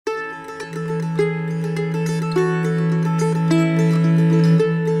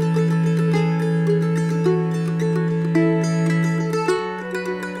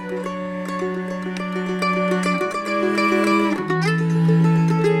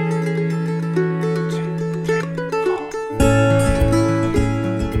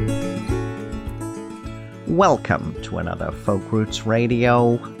Welcome to another Folk Roots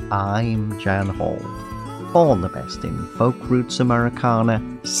Radio. I'm Jan Hall. All the best in folk roots Americana,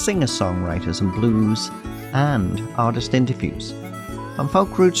 singer-songwriters and blues, and artist interviews. On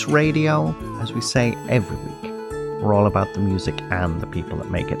Folk Roots Radio, as we say every week, we're all about the music and the people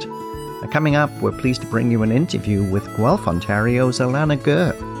that make it. And coming up, we're pleased to bring you an interview with Guelph, Ontario's Alana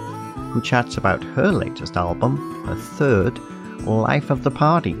Gur, who chats about her latest album, her third, Life of the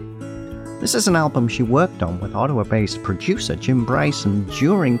Party. This is an album she worked on with Ottawa-based producer Jim Bryson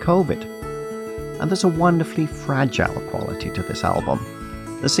during COVID. And there's a wonderfully fragile quality to this album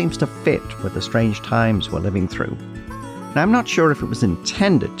that seems to fit with the strange times we're living through. Now, I'm not sure if it was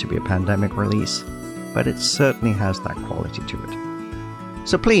intended to be a pandemic release, but it certainly has that quality to it.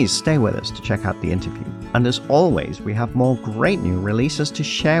 So please stay with us to check out the interview. And as always, we have more great new releases to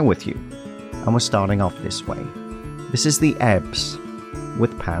share with you. And we're starting off this way. This is The Ebbs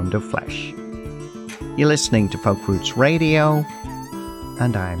with Pound of Flesh. You're listening to Folk Roots Radio,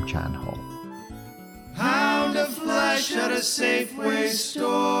 and I'm Jan Hall. Pound of flesh at a Safeway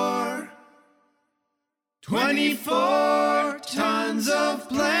store. 24 tons of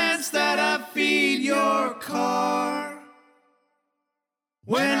plants that I feed your car.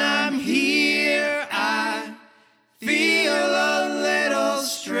 When I'm here, I feel a little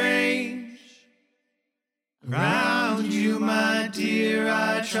strange. Around you, my dear,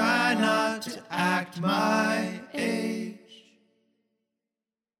 I try not to act my age.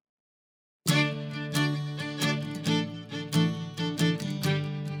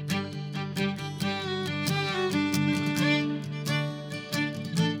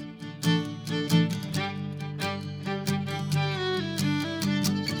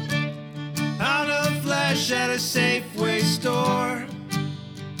 At a Safeway store.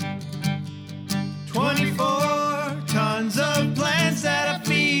 24 tons of plants that I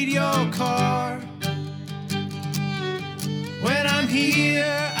feed your car. When I'm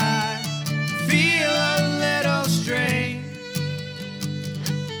here, I feel a little strange.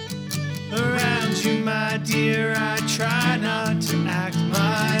 Around you, my dear, I try not to act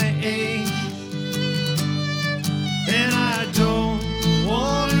my age. And I don't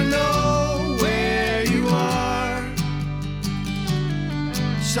want to know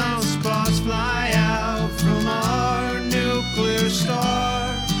some sparks fly out from our nuclear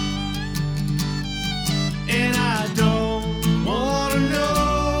star. And I don't want to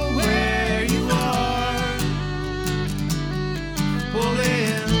know where you are.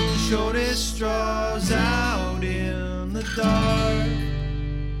 Pulling shortest straws out in the dark.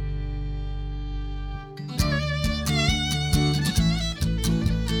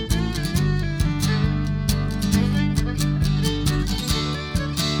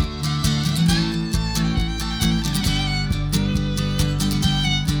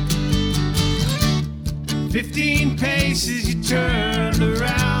 15 paces you turned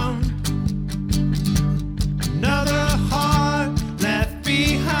around. Another heart left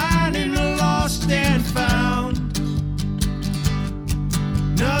behind in the lost and found.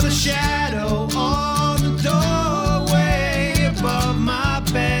 Another shadow on the doorway above my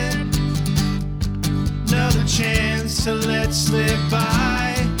bed. Another chance to let slip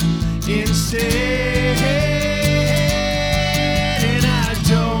by instead. And I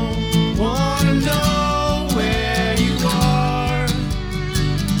don't want to know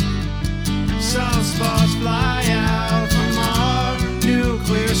sparks fly out from our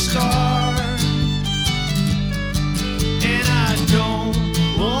nuclear star. And I don't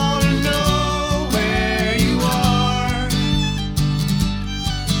want to know where you are.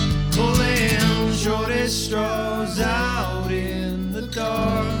 Pulling shortest straws out in the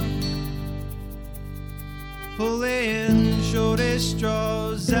dark. Pulling shortest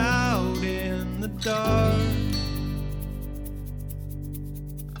straws out in the dark.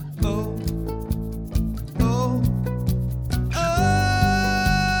 Oh.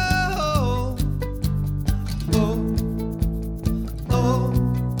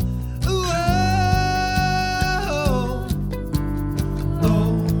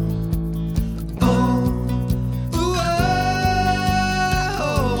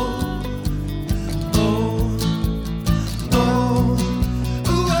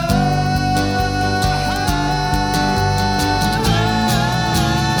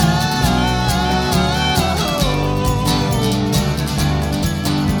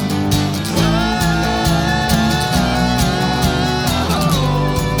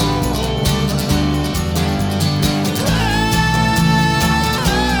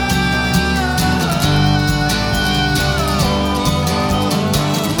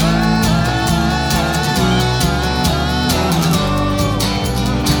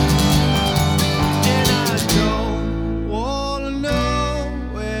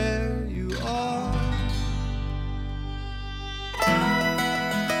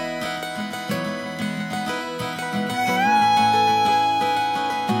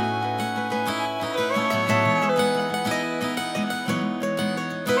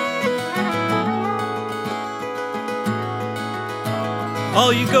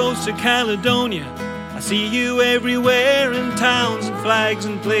 All you ghosts of Caledonia, I see you everywhere in towns and flags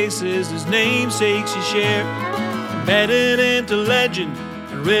and places as namesakes you share, embedded into legend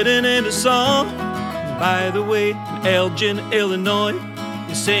and written into song. And by the way, in Elgin, Illinois,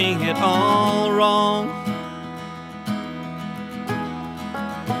 you're saying it all wrong.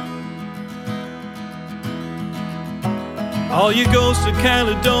 All you ghosts of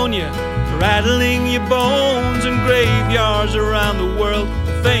Caledonia, rattling your bones in graveyards around the world,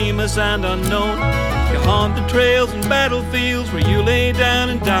 famous and unknown. You haunt the trails and battlefields where you lay down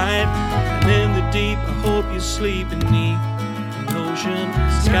and died. And in the deep, I hope you sleep beneath an ocean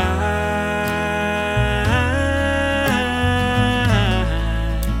sky.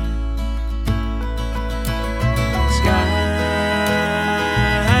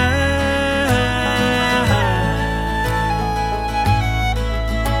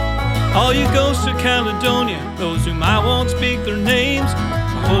 All you ghosts of Caledonia, those whom I won't speak their names,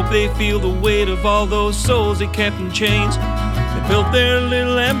 I hope they feel the weight of all those souls they kept in chains. They built their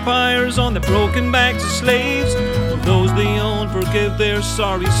little empires on the broken backs of slaves. Those they own, forgive their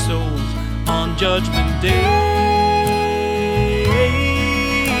sorry souls on Judgment Day.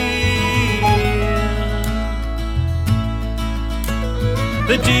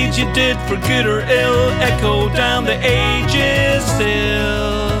 The deeds you did for good or ill echo down the ages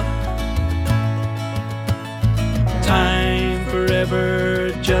still. Time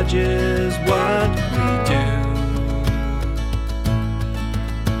forever judges what we do.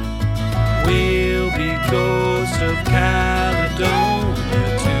 We'll be ghosts of Caledonia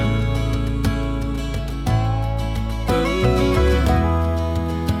too.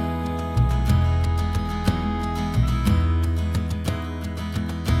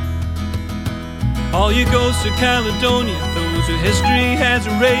 All you ghosts of Caledonia, those who history has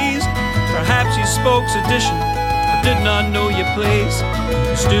erased, perhaps you spoke sedition, did not know your place.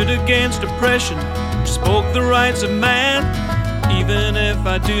 You stood against oppression, you spoke the rights of man. Even if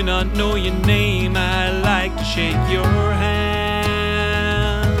I do not know your name, I like to shake your hand.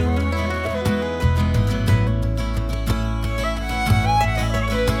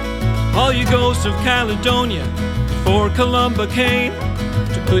 All you ghosts of Caledonia, before Columba came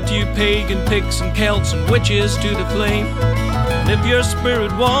to put you pagan pigs and Celts and witches to the flame. And if your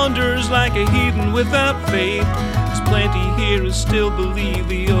spirit wanders like a heathen without faith, plenty here who still believe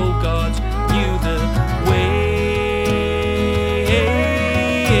the old gods knew the way.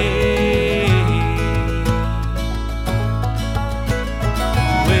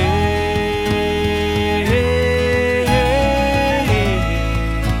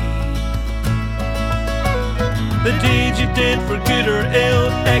 The deeds you did for good or ill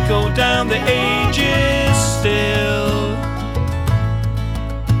echo down the ages still.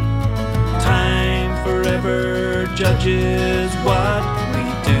 Time forever judges what we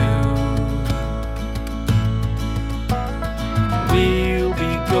do. We'll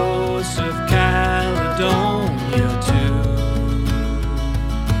be ghosts of Caledonia too.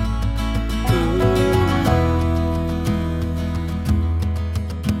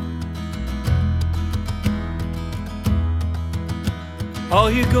 All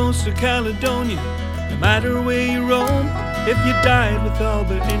you ghosts of Caledonia, no matter where you roam, if you died with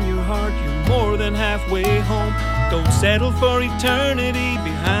Alba in your heart, you're more than halfway home. Don't settle for eternity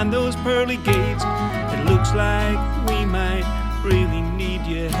behind those pearly gates. It looks like we might really need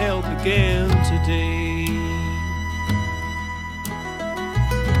your help again today.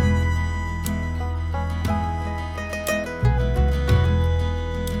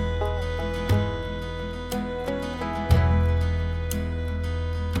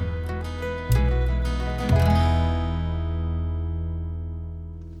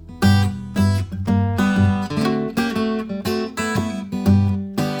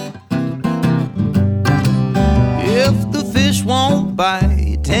 Won't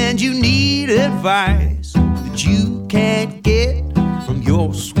bite and you need advice that you can't get from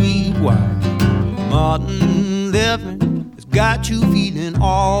your sweet wife. Modern living has got you feeling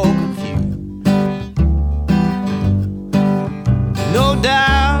all confused. No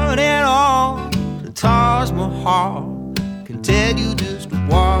doubt at all the Taj Mahal can tell you just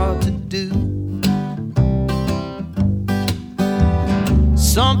what to do.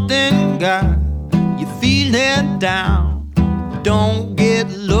 Something got you feeling down. Don't get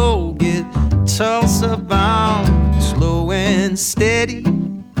low, get Tulsa bound. Slow and steady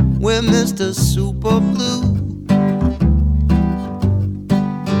with Mr. Super Blue.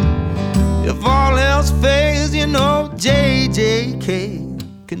 If all else fails, you know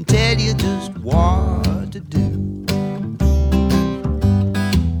JJK can tell you just what to do.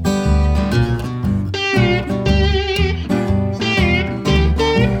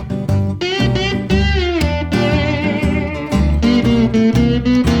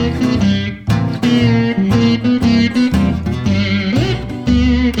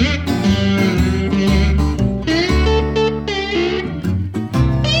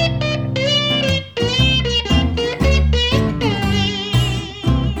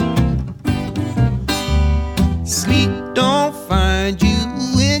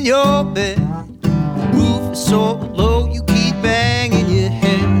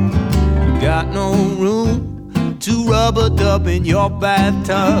 rub-a-dub in your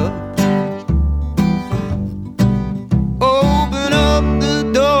bathtub. Open up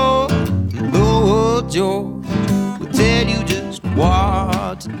the door, and Lord George will tell you just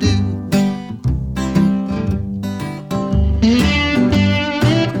what to do.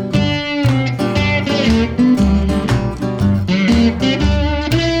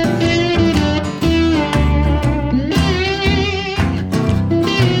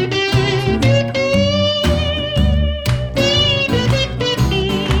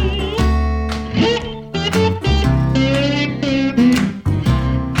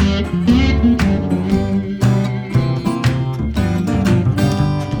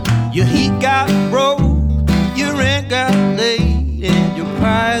 Your heat got broke, your rent got late, and your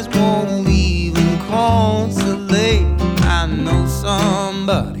prize won't even consolate. I know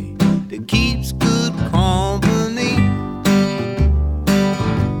somebody that keeps good company.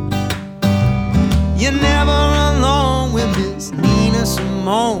 You're never alone with Miss Nina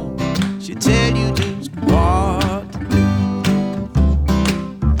Simone. She'll tell you just what to do.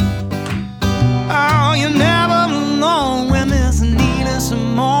 Oh, you're never alone with Miss Nina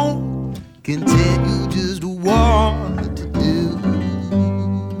Simone. Can tell you just what to do.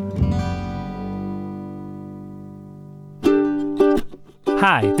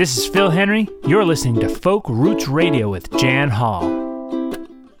 Hi, this is Phil Henry. You're listening to Folk Roots Radio with Jan Hall.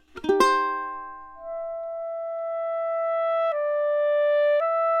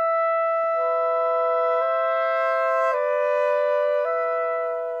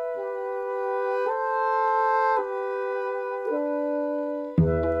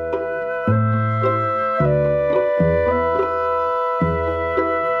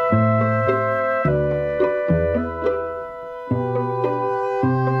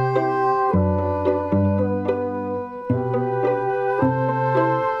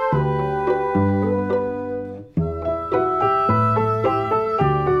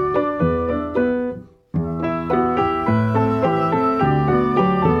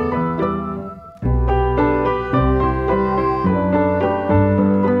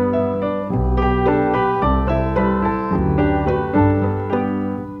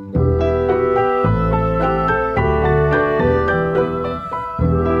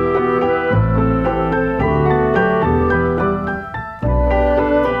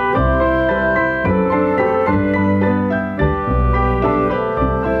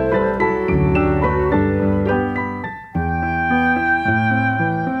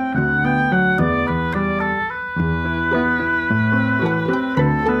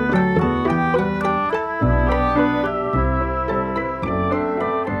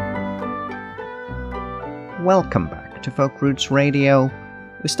 Welcome back to Folk Roots Radio.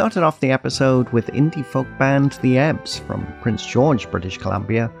 We started off the episode with indie folk band The Ebbs from Prince George, British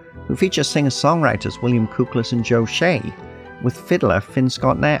Columbia, who feature singer-songwriters William Kuklas and Joe Shea, with fiddler Finn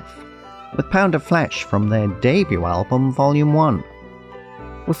Scott Neff, with Pound of Flesh from their debut album Volume 1.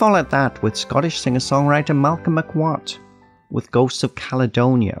 We followed that with Scottish singer-songwriter Malcolm McWatt, with Ghosts of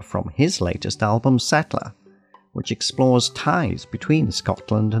Caledonia from his latest album Settler, which explores ties between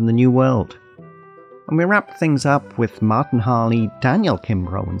Scotland and the New World. And we wrapped things up with Martin Harley, Daniel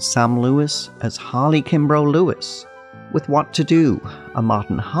Kimbrough and Sam Lewis as Harley Kimbrough Lewis, with What to Do, a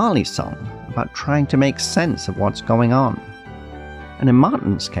Martin Harley song about trying to make sense of what's going on. And in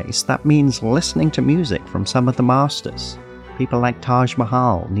Martin's case, that means listening to music from some of the masters, people like Taj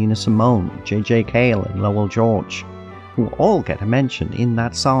Mahal, Nina Simone, J.J. Cale and Lowell George, who all get a mention in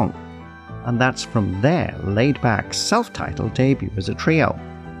that song. And that's from their laid-back, self-titled debut as a trio.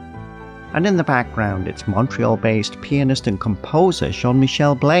 And in the background, it's Montreal-based pianist and composer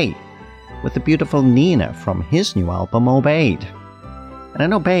Jean-Michel Blais, with the beautiful Nina from his new album Obeyed. And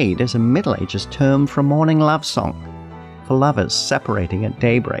an Obeyed is a Middle Ages term for a morning love song, for lovers separating at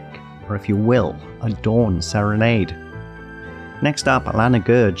daybreak, or if you will, a dawn serenade. Next up, Alana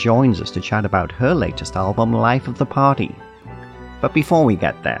Gurr joins us to chat about her latest album, Life of the Party. But before we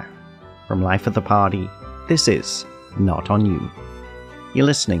get there, from Life of the Party, this is Not On You. You're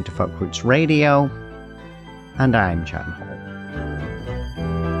listening to Folk Roots Radio, and I'm Jan Hall.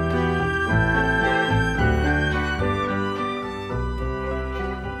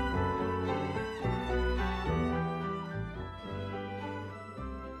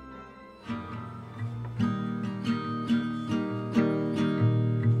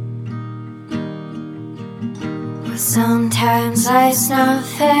 Sometimes life's not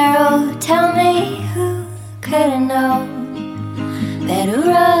fair, oh tell me who could have known that a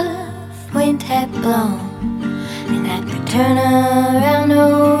rough wind had blown and at the turnaround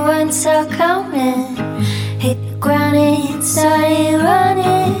no one saw coming. Hit the ground and started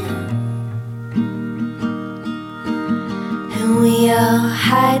running.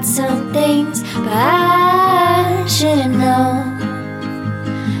 hide some things, but I should've known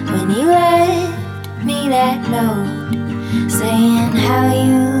when you left me that note, saying how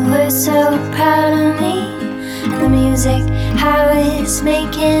you were so proud of me, and the music, how it's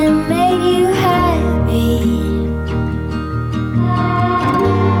made you happy.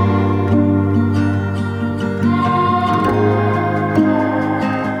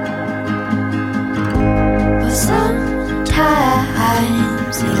 Well, sometimes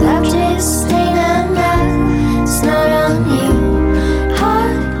your love just ain't enough. It's not on you.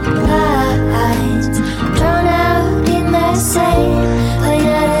 Hard lines drawn out in the sand, plain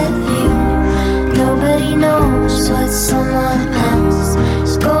out of view. Nobody knows what someone else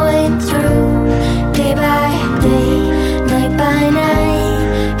is going through. Day by day, night by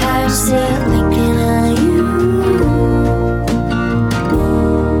night, I'm still thinking of you.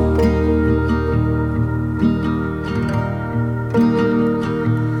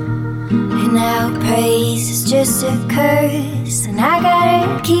 And now praise is just a curse, and I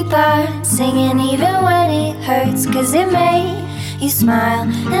gotta keep on singing even when it hurts, 'cause it made you smile,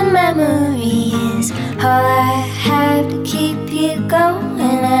 and memory is all I have to keep you going,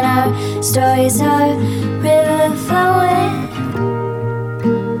 and our stories are river flowing.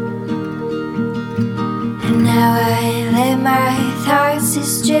 And now I let my thoughts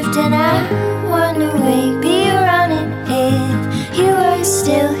just drift, and I wonder we'd be running if you were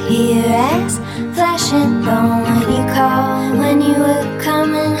still here as flesh and bone. When you called, when you were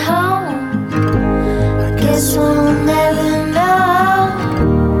coming home, I guess we'll never know.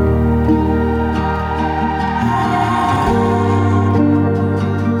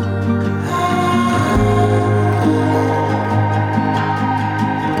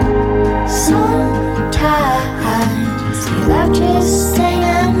 Sometimes your love just ain't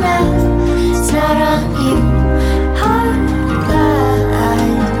enough. It's not on you. Hard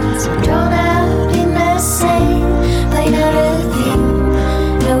lines drawn out in the sand, plain out of view.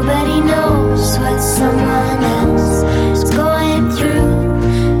 Nobody knows what someone else is going through.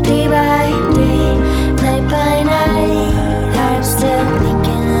 Day by day, night by night, I'm still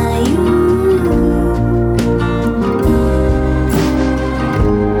thinking of you.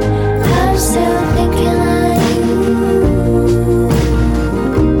 I'm still thinking of you.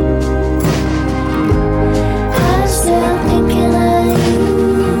 I'm still thinking of you. I'm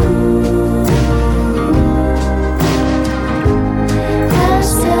still thinking of you. I'm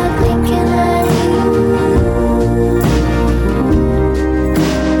still thinking of you.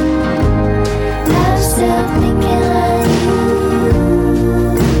 I'm still thinking of you.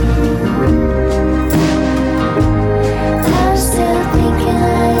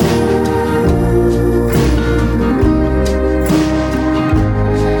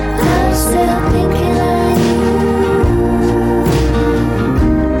 I'm still thinking of you.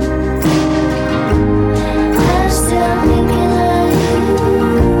 I'm still thinking of you.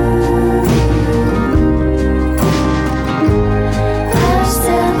 I'm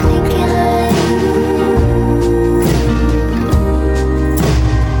still thinking of you.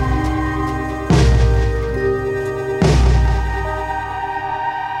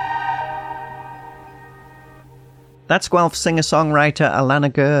 That's Guelph singer-songwriter Alana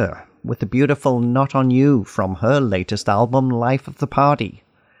Gurr with the beautiful Not On You from her latest album, Life of the Party.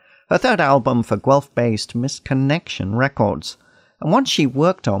 Her third album for Guelph-based Misconnection Records, and one she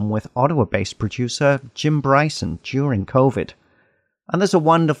worked on with Ottawa-based producer Jim Bryson during COVID. And there's a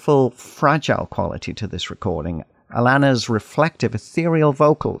wonderful, fragile quality to this recording. Alana's reflective, ethereal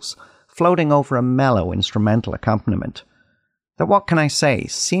vocals floating over a mellow instrumental accompaniment that, what can I say,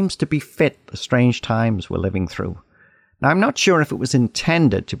 seems to befit the strange times we're living through. Now, I'm not sure if it was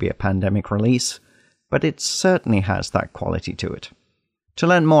intended to be a pandemic release, but it certainly has that quality to it. To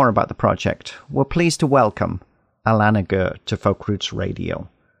learn more about the project, we're pleased to welcome Alana Gurr to Folk Roots Radio.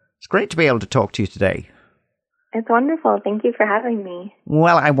 It's great to be able to talk to you today. It's wonderful. Thank you for having me.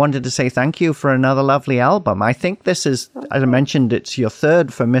 Well, I wanted to say thank you for another lovely album. I think this is, as I mentioned, it's your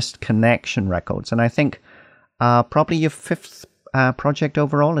third for Misconnection Records, and I think probably your fifth project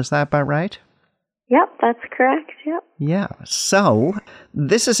overall. Is that about right? Yep, that's correct. Yep. Yeah. So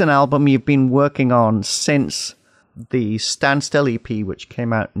this is an album you've been working on since the Standstill EP, which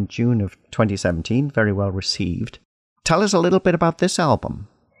came out in June of 2017, very well received. Tell us a little bit about this album.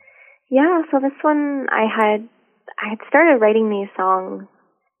 Yeah, so this one I had started writing these songs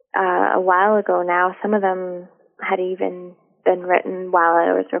a while ago now. Some of them had even been written while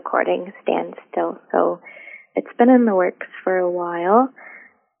I was recording Standstill, so it's been in the works for a while.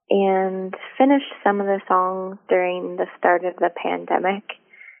 And finished some of the songs during the start of the pandemic,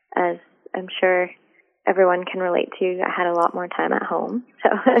 as I'm sure everyone can relate to. I had a lot more time at home, so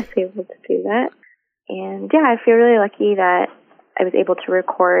I was able to do that. And yeah, I feel really lucky that I was able to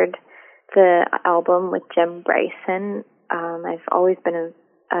record the album with Jim Bryson. I've always been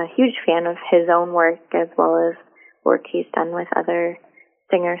a huge fan of his own work as well as work he's done with other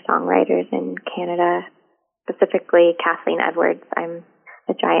singer-songwriters in Canada, specifically Kathleen Edwards. I'm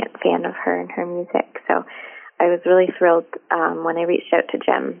a giant fan of her and her music, so I was really thrilled when I reached out to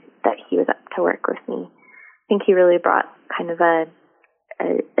Jim that he was up to work with me. I think he really brought kind of a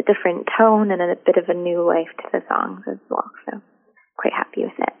different tone and a bit of a new life to the songs as well, so quite happy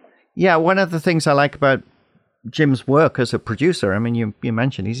with it. Yeah, one of the things I like about Jim's work as a producer, I mean, you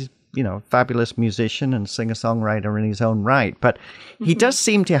mentioned he's, a fabulous musician and singer-songwriter in his own right, but he does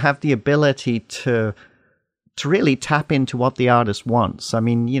seem to have the ability to really tap into what the artist wants. I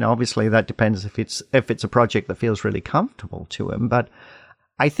mean, obviously that depends if it's a project that feels really comfortable to him, but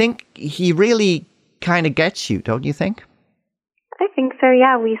I think he really kind of gets you, don't you think? I think so,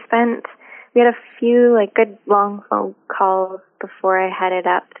 yeah. We had a few good long phone calls before I headed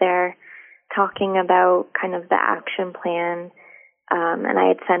up there talking about kind of the action plan, and I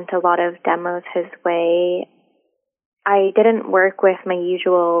had sent a lot of demos his way. I didn't work with my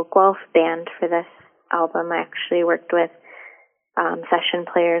usual Guelph band for this album. I actually worked with session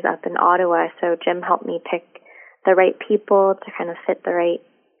players up in Ottawa, so Jim helped me pick the right people to kind of fit the right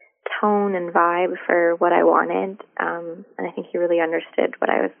tone and vibe for what I wanted, and I think he really understood what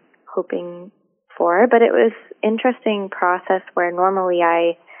I was hoping for. But it was an interesting process where normally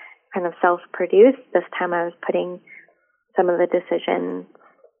I kind of self-produced. This time I was putting a lot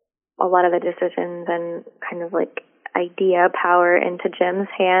of the decisions and kind of idea power into Jim's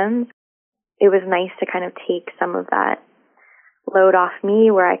hands. It was nice to kind of take some of that load off me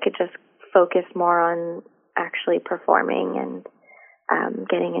where I could just focus more on actually performing and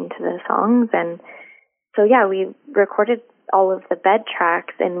getting into the songs. And so, yeah, we recorded all of the bed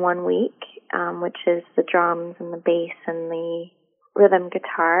tracks in 1 week, which is the drums and the bass and the rhythm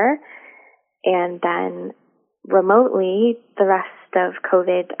guitar. And then remotely, the rest of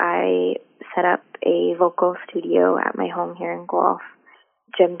COVID, I set up a vocal studio at my home here in Guelph.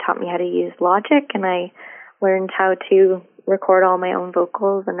 Jim taught me how to use Logic, and I learned how to record all my own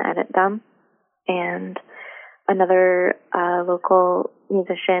vocals and edit them. And another local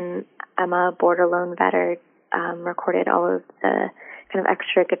musician, Emma Bordelone Vetter, recorded all of the kind of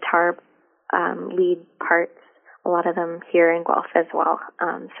extra guitar lead parts, a lot of them here in Guelph as well.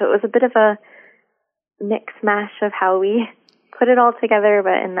 So it was a bit of a mix mash of how we put it all together,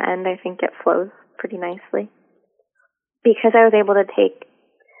 but in the end I think it flows pretty nicely. Because I was able to take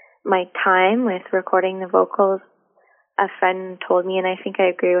my time with recording the vocals, a friend told me, and I think I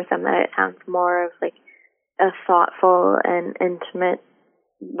agree with them, that it sounds more of a thoughtful and intimate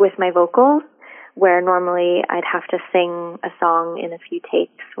with my vocals, where normally I'd have to sing a song in a few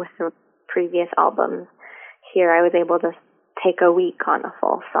takes with the previous albums. Here I was able to take a week on a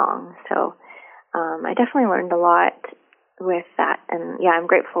full song. So I definitely learned a lot with that. And yeah, I'm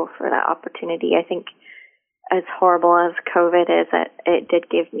grateful for that opportunity. I think as horrible as COVID is, it did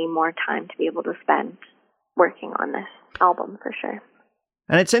give me more time to be able to spend working on this album for sure.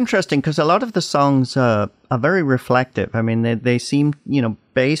 And it's interesting because a lot of the songs are very reflective. I mean, they seem,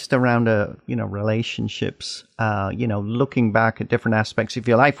 based around, relationships, looking back at different aspects of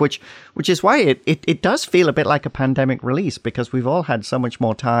your life, which is why it does feel a bit like a pandemic release, because we've all had so much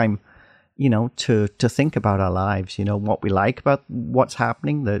more time, to think about our lives, what we like about what's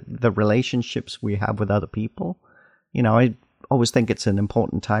happening, the relationships we have with other people. I always think it's an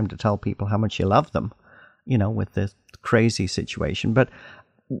important time to tell people how much you love them, with this crazy situation. But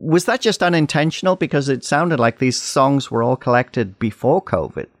was that just unintentional? Because it sounded like these songs were all collected before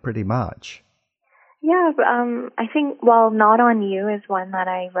COVID, pretty much. Yeah, I think, Not On You is one that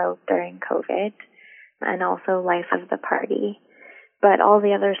I wrote during COVID, and also Life of the Party. But all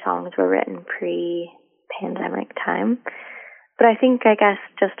the other songs were written pre-pandemic time. But I guess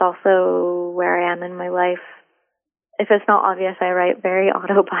just also where I am in my life, if it's not obvious, I write very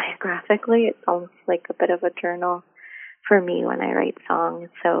autobiographically. It's almost like a bit of a journal for me when I write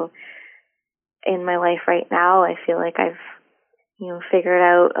songs. So in my life right now, I feel like I've, figured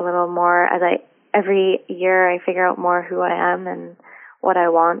out a little more every year I figure out more who I am and what I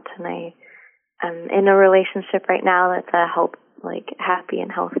want. And I'm in a relationship right now that's a happy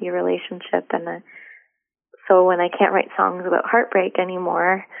and healthy relationship. And so when I can't write songs about heartbreak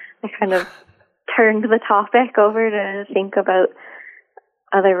anymore, I kind of turned the topic over to think about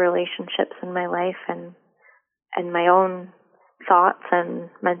other relationships in my life and my own thoughts and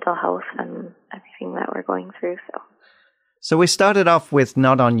mental health and everything that we're going through. So we started off with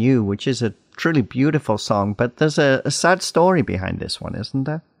Not On You, which is a truly beautiful song, but there's a sad story behind this one, isn't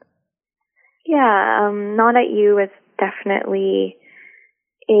there? Yeah, Not At You is definitely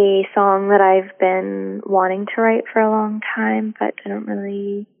a song that I've been wanting to write for a long time, but didn't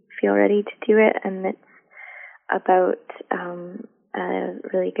really feel ready to do it. And it's about a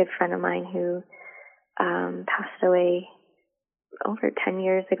really good friend of mine who passed away over 10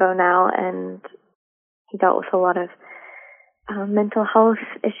 years ago now, and he dealt with a lot of mental health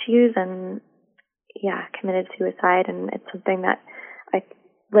issues and, committed suicide. And it's something that I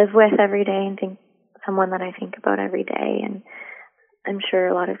live with every day and someone that I think about every day. And I'm sure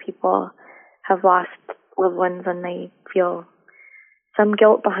a lot of people have lost loved ones and they feel some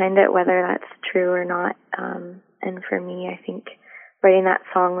guilt behind it, whether that's true or not. And for me, I think writing that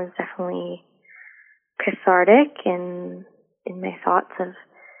song was definitely cathartic in my thoughts of,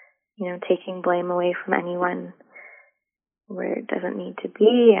 taking blame away from anyone where it doesn't need to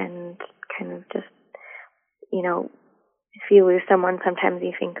be, and kind of just, if you lose someone, sometimes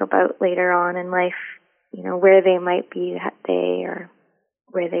you think about later on in life, where they might be that day or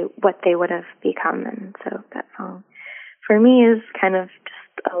what they would have become. And so that song for me is kind of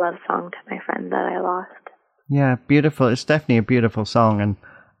just a love song to my friend that I lost. Yeah, beautiful. It's definitely a beautiful song, and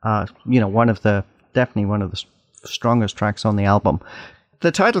one of the strongest tracks on the album.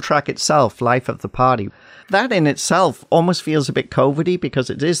 The title track itself, Life of the Party, that in itself almost feels a bit COVID-y,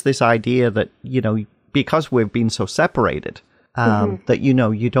 because it is this idea that, because we've been so separated, that,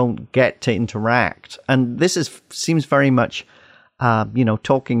 you don't get to interact. And this seems very much,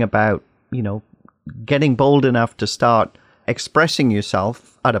 talking about, getting bold enough to start expressing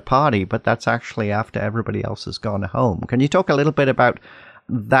yourself at a party, but that's actually after everybody else has gone home. Can you talk a little bit about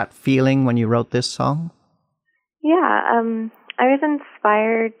that feeling when you wrote this song? Yeah, I was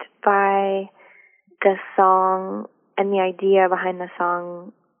inspired by the song and the idea behind the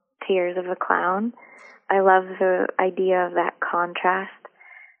song Tears of a Clown. I love the idea of that contrast,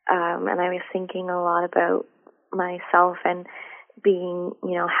 and I was thinking a lot about myself and being,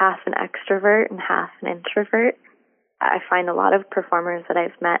 half an extrovert and half an introvert. I find a lot of performers that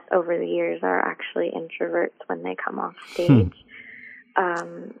I've met over the years are actually introverts when they come off stage. So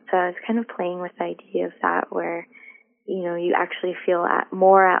I was kind of playing with the idea of that, where, you actually feel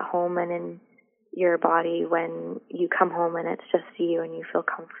more at home and in your body when you come home and it's just you and you feel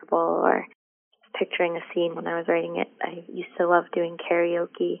comfortable. Or picturing a scene when I was writing it, I used to love doing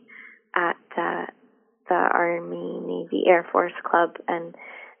karaoke at the Army, Navy, Air Force Club, and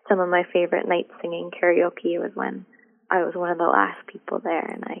some of my favorite nights singing karaoke was when I was one of the last people there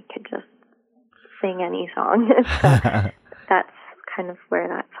and I could just sing any song. So that's kind of where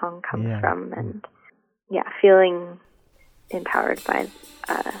that song comes from. And feeling empowered by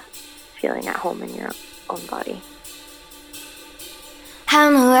feeling at home in your own body.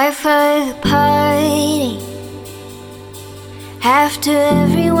 I'm away for the party after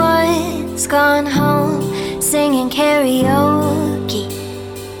everyone's gone home, singing karaoke.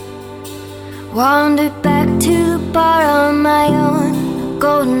 Wandered back to the bar on my own,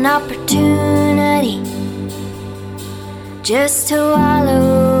 golden opportunity just to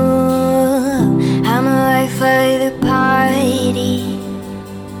wallow. I'm away for the party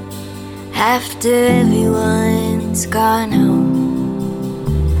after everyone's gone home.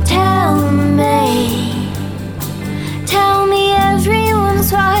 Tell me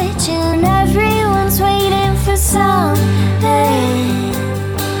everyone's watching, everyone's waiting for something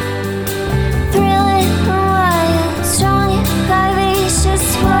thrilling, wild, strong and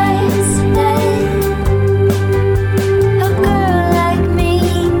vivacious words that a girl like me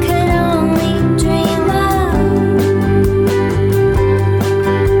could only dream of.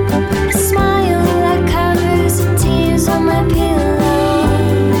 A smile that covers the tears on my pillow.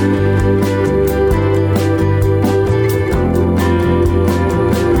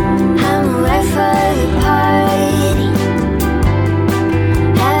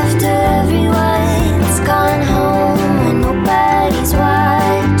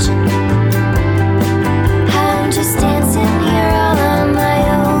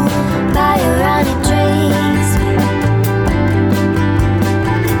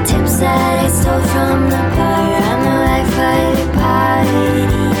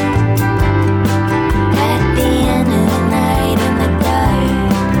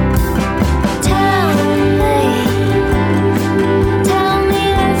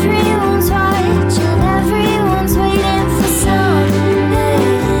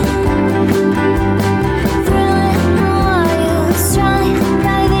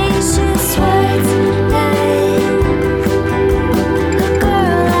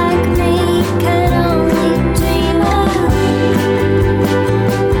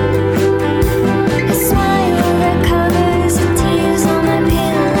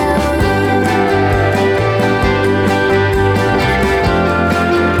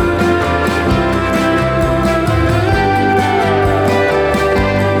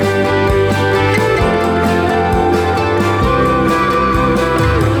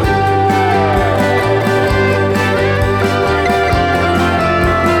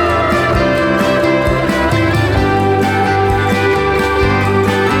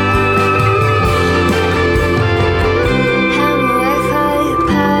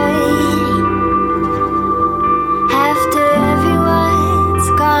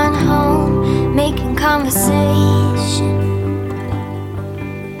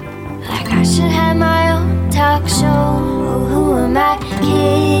 I should have my own talk show. Oh, who am I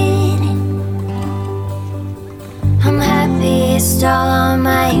kidding? I'm happiest all on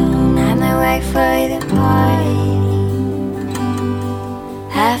my own. I might work for the party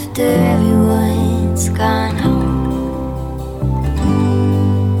after everyone's gone home.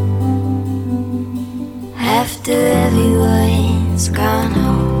 After everyone's gone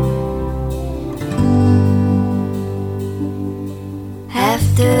home.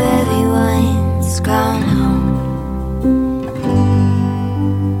 After everyone's gone home.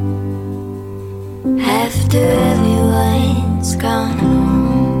 After everyone's gone home.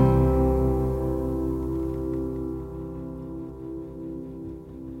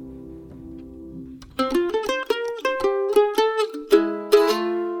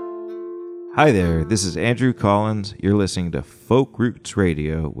 Hi there, this is Andrew Collins. You're listening to Folk Roots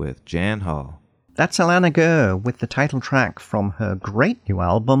Radio with Jan Hall. That's Alana Gurr with the title track from her great new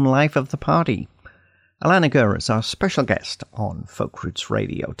album, Life of the Party. Alana Gurr is our special guest on Folk Roots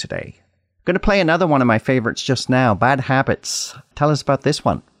Radio today. I'm going to play another one of my favorites just now, Bad Habits. Tell us about this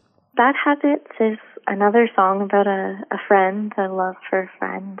one. Bad Habits is another song about a friend, a love for a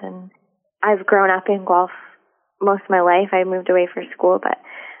friend. And I've grown up in Guelph most of my life. I moved away for school, but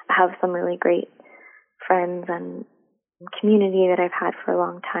I have some really great friends and community that I've had for a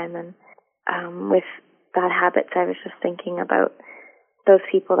long time. And with Bad Habits, I was just thinking about those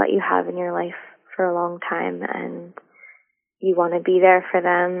people that you have in your life for a long time, and you want to be there for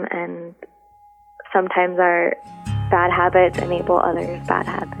them, and sometimes our bad habits enable others' bad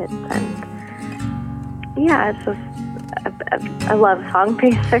habits. And yeah, it's just a love song,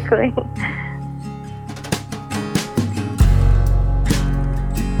 basically.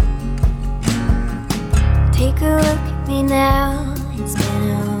 Take a look at me now, it's been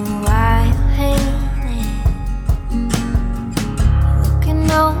a while, ain't it?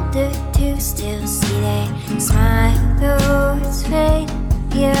 Looking older too, still see that smile, though it's fading.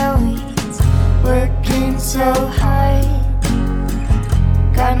 You're always working so hard,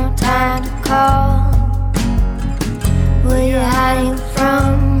 got no time to call. Well, you're hiding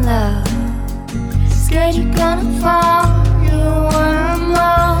from love, scared you're gonna fall. You're one I'm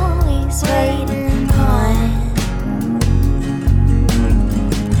always waiting on.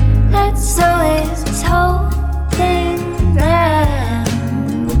 Let's always this whole thing down.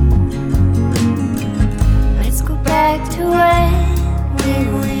 Let's go back to when we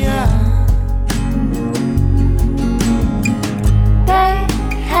were young. Bad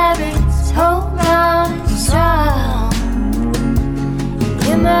habits hold on strong.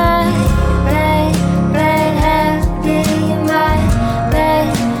 You're my bad habit. You're my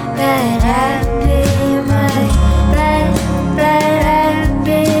bad habit. You're my bad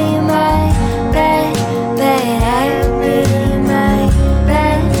habit. You're my bad habit. You're my bad habit. You're my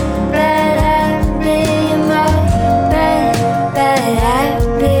bad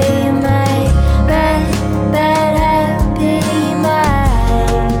habit. You're my bad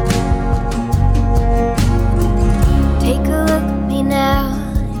habit. Take a look at me now.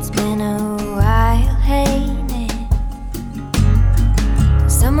 It's been a while, ain't it?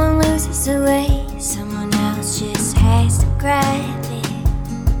 Someone loses the way, someone else just has to grab it.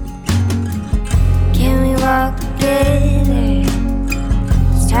 Can we walk together?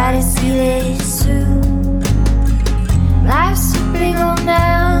 Let's try to see this through. Life's a big old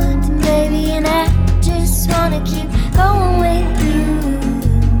mountain, baby, and I just wanna keep going with you.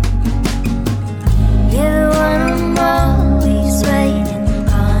 You're the one I'm always waiting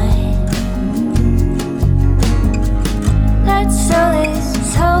on. Let's always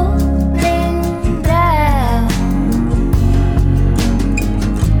just hold things down.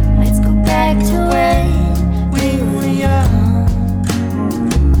 Let's go back to when we were young.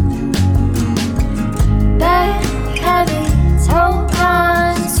 Bad habits hold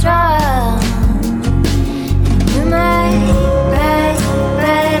on strong. And you're my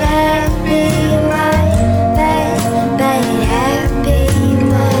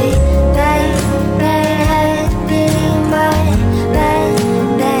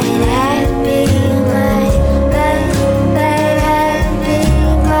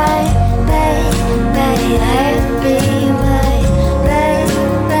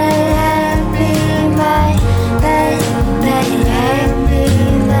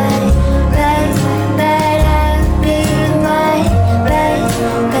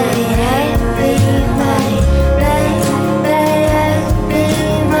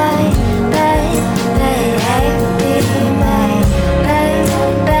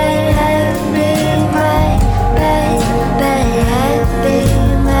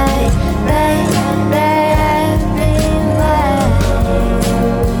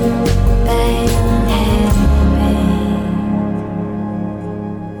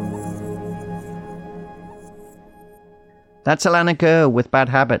That's Alana Gurr with Bad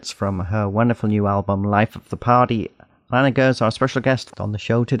Habits from her wonderful new album, Life of the Party. Alana Gurr's our special guest on the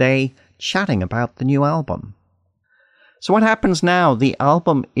show today, chatting about the new album. So what happens now? The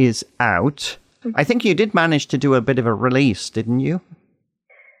album is out. I think you did manage to do a bit of a release, didn't you?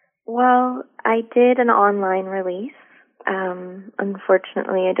 Well, I did an online release.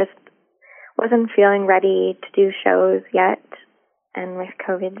 Unfortunately, I just wasn't feeling ready to do shows yet. And with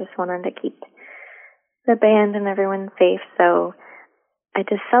COVID, just wanted to keep the band and everyone safe. So I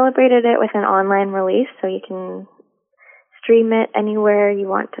just celebrated it with an online release, so you can stream it anywhere you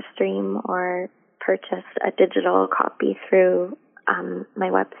want to stream or purchase a digital copy through my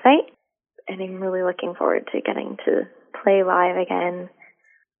website. And I'm really looking forward to getting to play live again.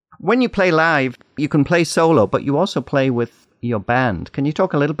 When you play live, you can play solo, but you also play with your band. Can you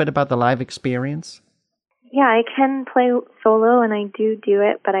talk a little bit about the live experience? Yeah, I can play solo, and I do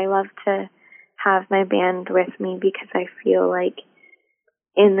it, but I love to have my band with me because I feel like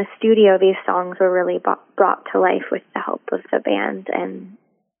in the studio, these songs were really brought to life with the help of the band, and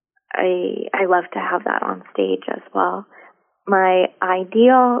I love to have that on stage as well. My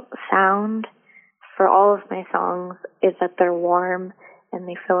ideal sound for all of my songs is that they're warm and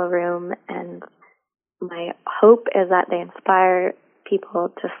they fill a room, and my hope is that they inspire people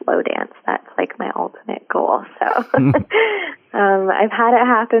to slow dance. That's like my ultimate goal. So I've had it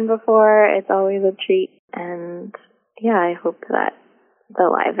happen before. It's always a treat, and yeah, I hope that the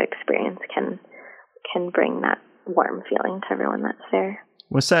live experience can bring that warm feeling to everyone that's there.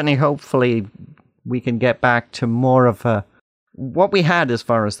 Well, certainly, hopefully, we can get back to more of what we had as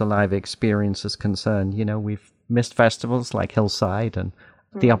far as the live experience is concerned. You know, we've missed festivals like Hillside and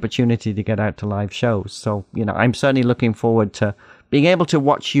the opportunity to get out to live shows. So, you know, I'm certainly looking forward to being able to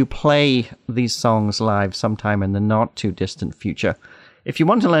watch you play these songs live sometime in the not too distant future. If you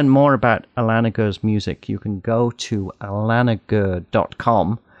want to learn more about Alana Gurr's music, you can go to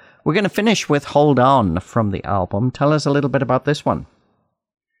alanagurr.com. We're going to finish with Hold On from the album. Tell us a little bit about this one.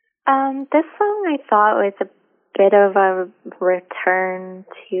 This song I thought was a bit of a return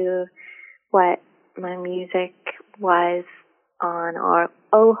to what my music was on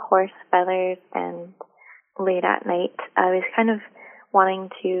Oh Horse Feathers and Late at Night. I was kind of wanting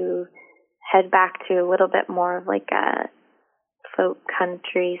to head back to a little bit more of like a folk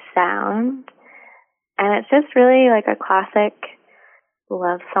country sound. And it's just really like a classic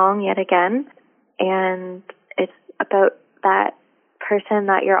love song yet again. And it's about that person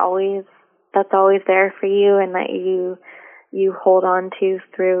that that's always there for you and that you hold on to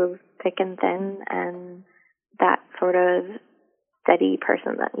through thick and thin, and that sort of steady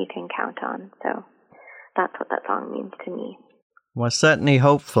person that you can count on. So that's what that song means to me. Well, certainly,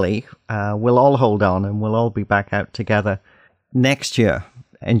 hopefully, we'll all hold on and we'll all be back out together next year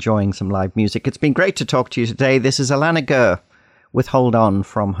enjoying some live music. It's been great to talk to you today. This is Alana Gurr with Hold On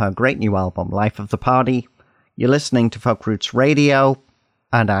from her great new album, Life of the Party. You're listening to Folk Roots Radio,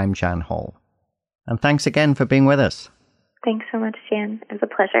 and I'm Jan Hall. And thanks again for being with us. Thanks so much, Jan. It was a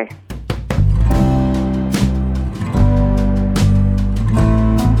pleasure.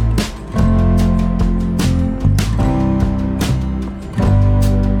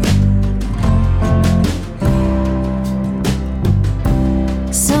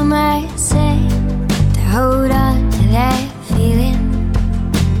 Some might say to hold on to that feeling,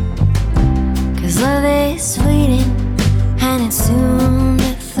 'cause love is fleeting and it's soon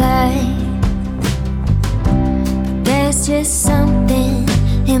to fly. But there's just something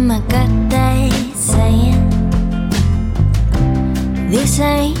in my gut that's saying this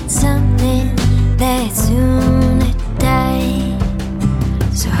ain't something that's soon to die.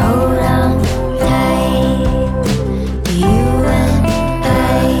 So hold on tight to you and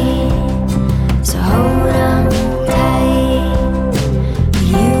so hold on tight,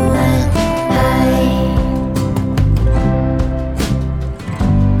 you and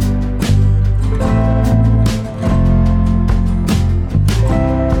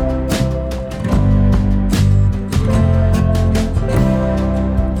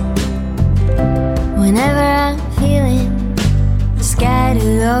whenever I'm feeling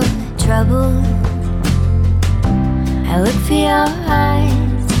scattered or troubled, I look for your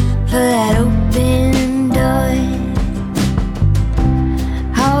eyes, for that open door,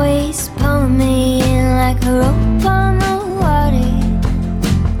 always pulling me in like a rope on the water,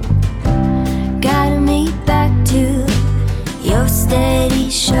 guiding me back to your steady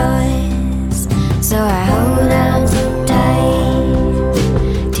shores. So I hold on so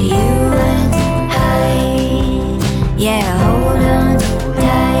tight to you and I, yeah, hold on so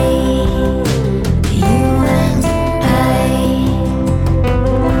tight to you and I.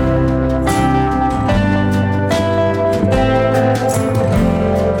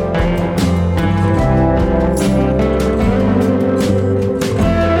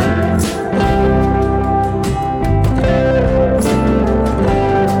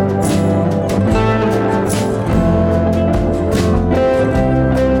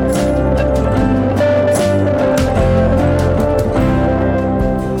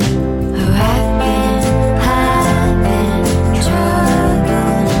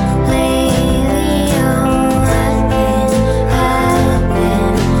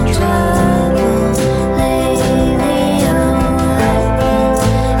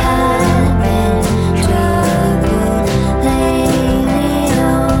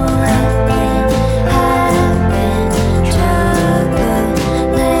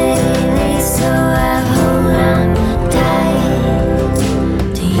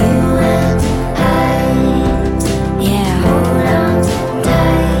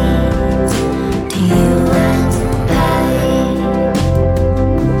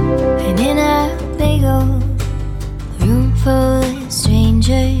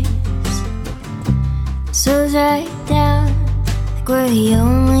 Slows right down, like we're the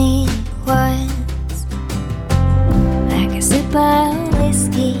only ones. Like a sip of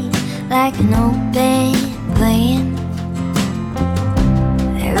whiskey, like an old band playing.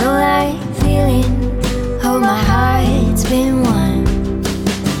 That old feeling, oh my heart's been won.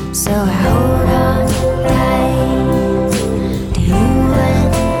 So I hold on tight to you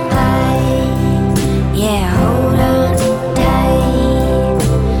and I. Yeah, hold on tight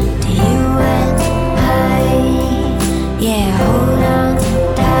to you and I. Yeah, hold on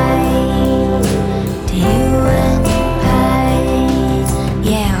tight to you and I.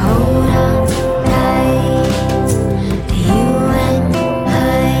 Yeah, hold on tight to you and I.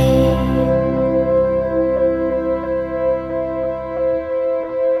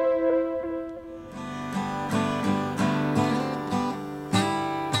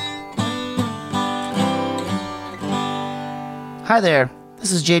 Hi there,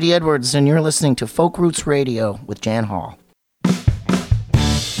 this is JD Edwards, and you're listening to Folk Roots Radio with Jan Hall.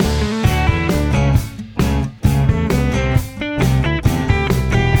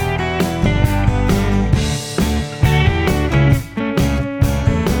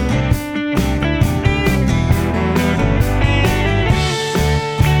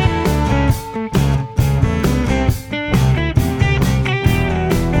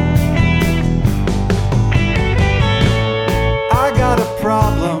 I got a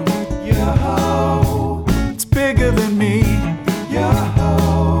problem, yo-ho. It's bigger than me,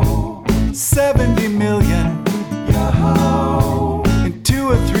 yo-ho. 70 million, yo-ho. In 2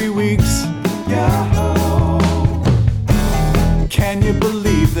 or 3 weeks, yo-ho. Can you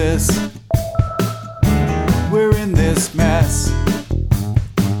believe this? We're in this mess.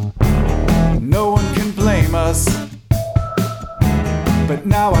 No one can blame us, but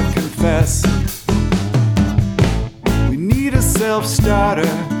now I confess. We need a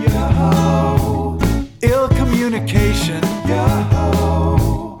self-starter, yo-ho. Ill communication,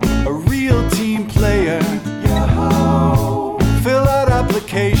 yo-ho. A real team player, yo-ho. Fill out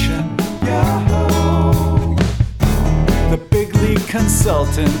application, yo-ho. The big league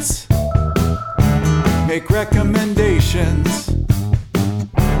consultants make recommendations.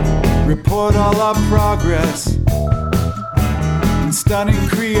 Report all our progress and stunning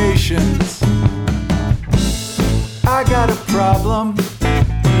creations. I got a problem.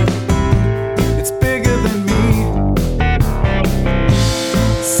 It's bigger than me.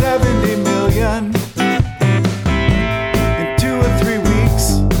 70 million in 2 or 3 weeks.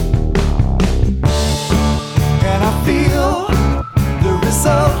 And I feel the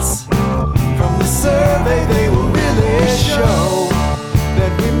results from the survey. They will really show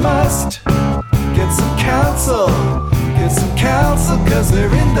that we must get some counsel. Get some counsel, 'cause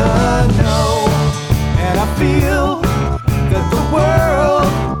they're in the know. And I feel that the world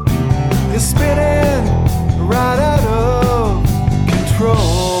is spinning right out of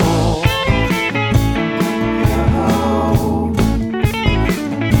control. Yo-ho.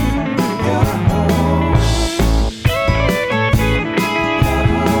 Yo-ho.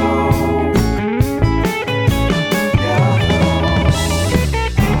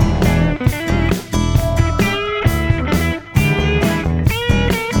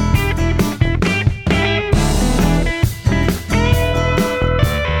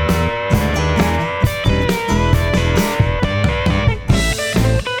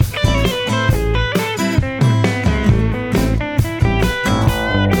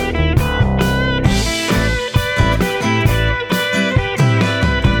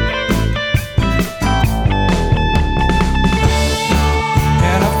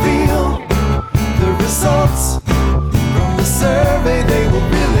 And I feel the results from the survey. They will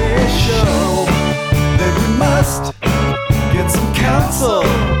really show that we must get some counsel.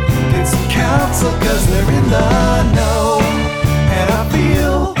 Get some counsel, 'cause they're in the know. And I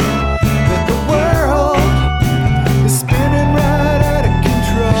feel that the world is spinning right out of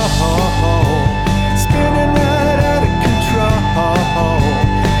control. Spinning right out of control.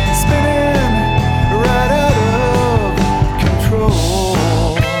 Spinning right out of control.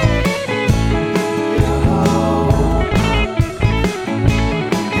 Yo-ho.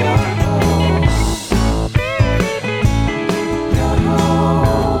 Yo-ho.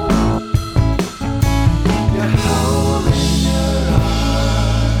 Yo-ho.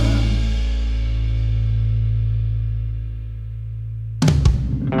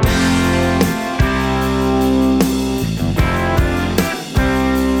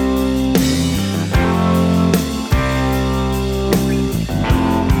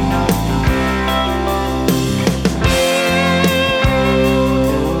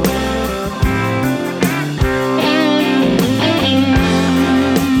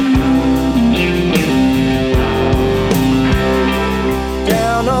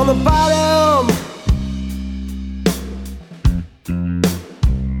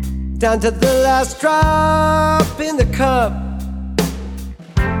 down to the last drop in the cup,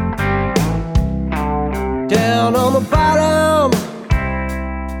 down on the bottom,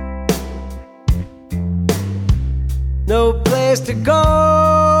 no place to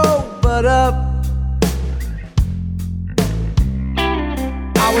go but up.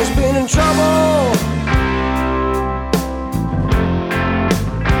 Always been in trouble,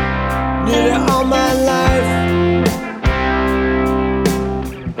 nearly all my life.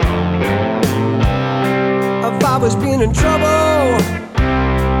 I've always been in trouble.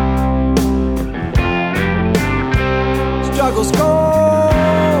 Struggle,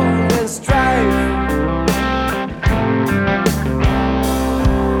 scorn, and strife.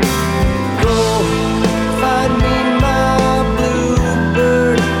 Go find me my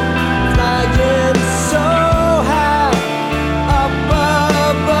bluebird, flying so high up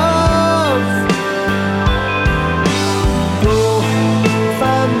above. Go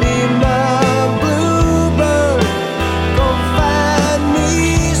find me my bluebird, go find me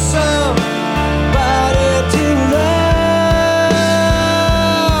somebody to love.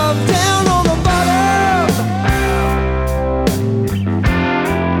 Down on the bottom,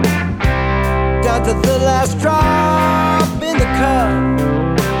 down to the last drop in the cup,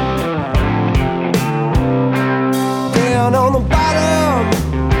 down on the bottom,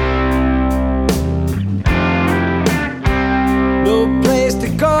 no place to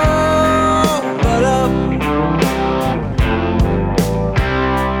go but up.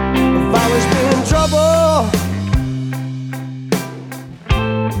 I've always been in trouble,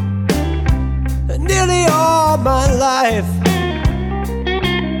 nearly all my life.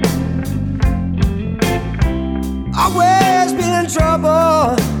 Always been in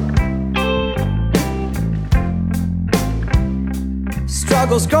trouble.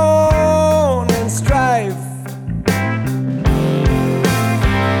 Struggle, scorn, and strife.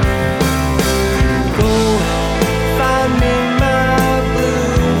 Go find me my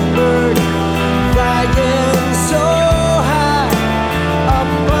bluebird, flying so high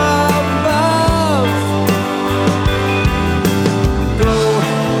up above. Go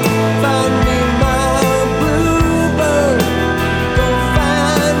find me my bluebird, go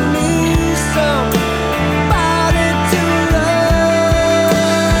find me somebody to love.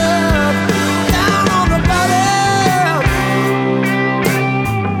 Down on the bottom,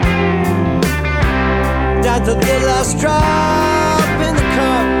 down to the last drop in the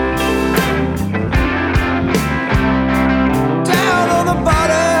cup, down on the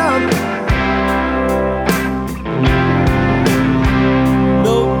bottom,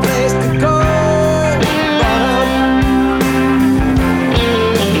 no place to go but up.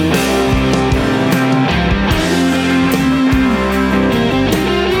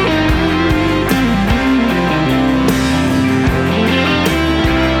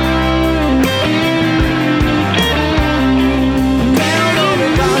 Down on the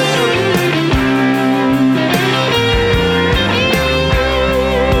bottom,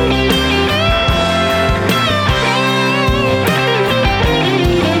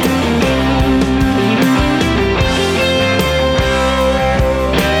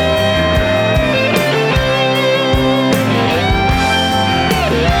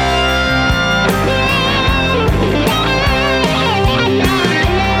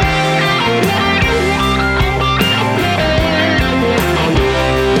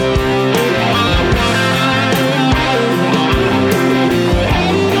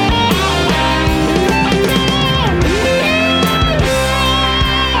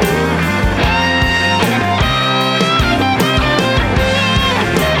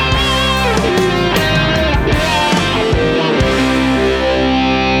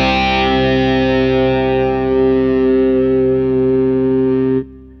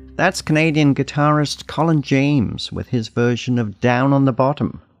 That's Canadian guitarist Colin James with his version of Down on the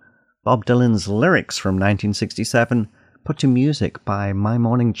Bottom, Bob Dylan's lyrics from 1967, put to music by My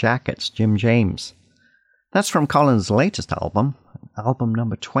Morning Jacket's Jim James. That's from Colin's latest album, album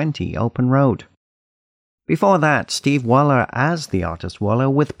number 20, Open Road. Before that, Steve Waller as the artist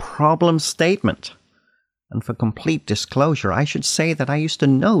Waller with Problem Statement. And for complete disclosure, I should say that I used to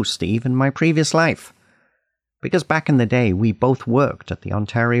know Steve in my previous life. Because back in the day, we both worked at the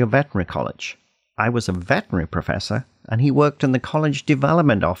Ontario Veterinary College. I was a veterinary professor, and he worked in the college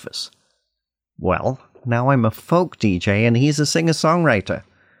development office. Well, now I'm a folk DJ, and he's a singer-songwriter.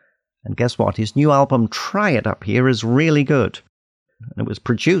 And guess what? His new album, Try It Up Here, is really good. And it was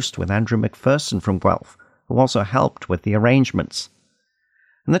produced with Andrew McPherson from Guelph, who also helped with the arrangements.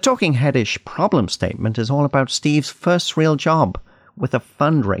 And the Talking Headish Problem Statement is all about Steve's first real job with a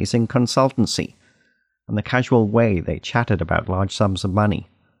fundraising consultancy, and the casual way they chatted about large sums of money.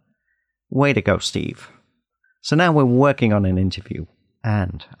 Way to go, Steve. So now we're working on an interview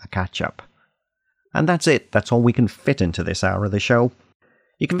and a catch-up. And that's it. That's all we can fit into this hour of the show.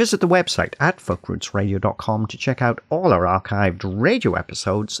 You can visit the website at folkrootsradio.com to check out all our archived radio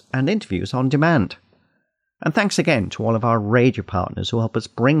episodes and interviews on demand. And thanks again to all of our radio partners who help us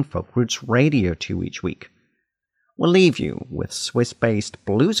bring Folk Roots Radio to you each week. We'll leave you with Swiss-based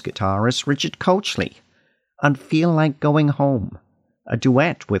blues guitarist Richard Coachley and Feel Like Going Home, a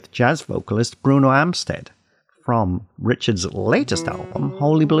duet with jazz vocalist Bruno Amstead from Richard's latest album,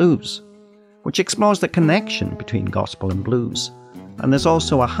 Holy Blues, which explores the connection between gospel and blues. And there's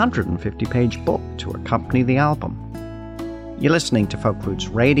also a 150-page book to accompany the album. You're listening to Folk Roots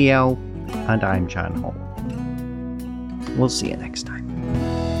Radio, and I'm Jan Hall. We'll see you next time.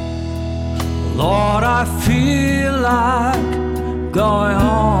 Lord, I feel like going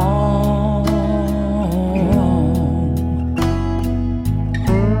home.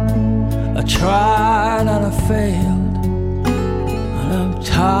 I tried and I failed, and I'm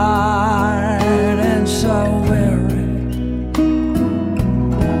tired and so weary.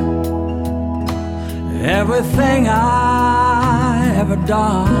 Everything I ever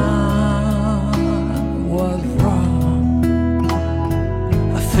done was wrong.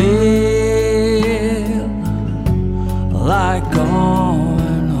 I feel like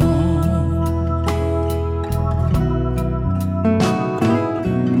going home.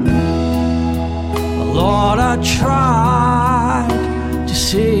 Lord, I tried to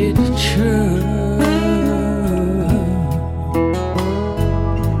see the truth,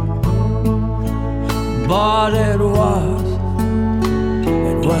 but it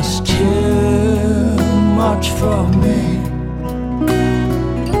was too much for me.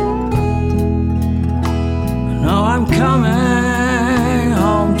 Now I'm coming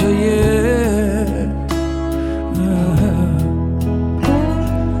home to you, and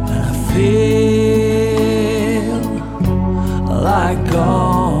I feel like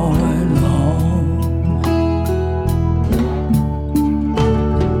going home.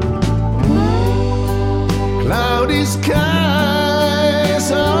 Cloudy skies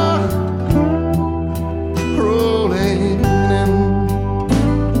are rolling in,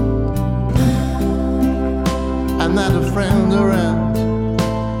 and not a friend around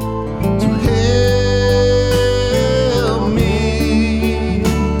to help me.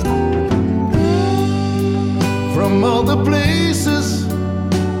 From all the places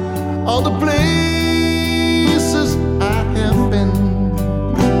I have been